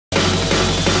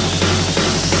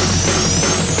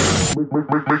Make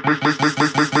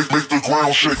the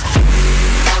ground shake.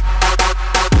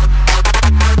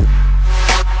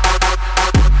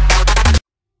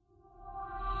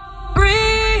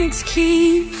 Bricks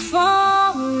keep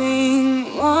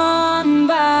falling one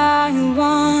by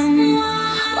one,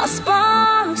 while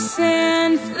sparks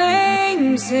and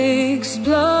flames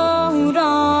explode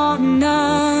on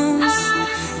us.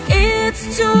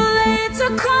 It's too late to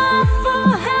call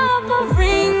for help or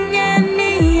ring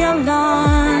any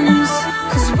alarms,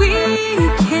 'cause we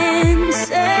can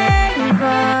save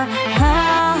our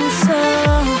house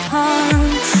of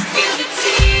hearts. Feel the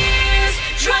tears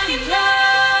drowning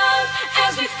love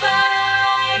as we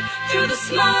fight through the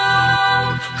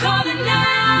smoke, calling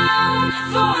out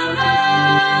for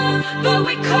love, but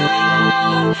we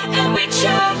cough and we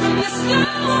choke from the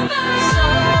slow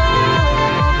burn.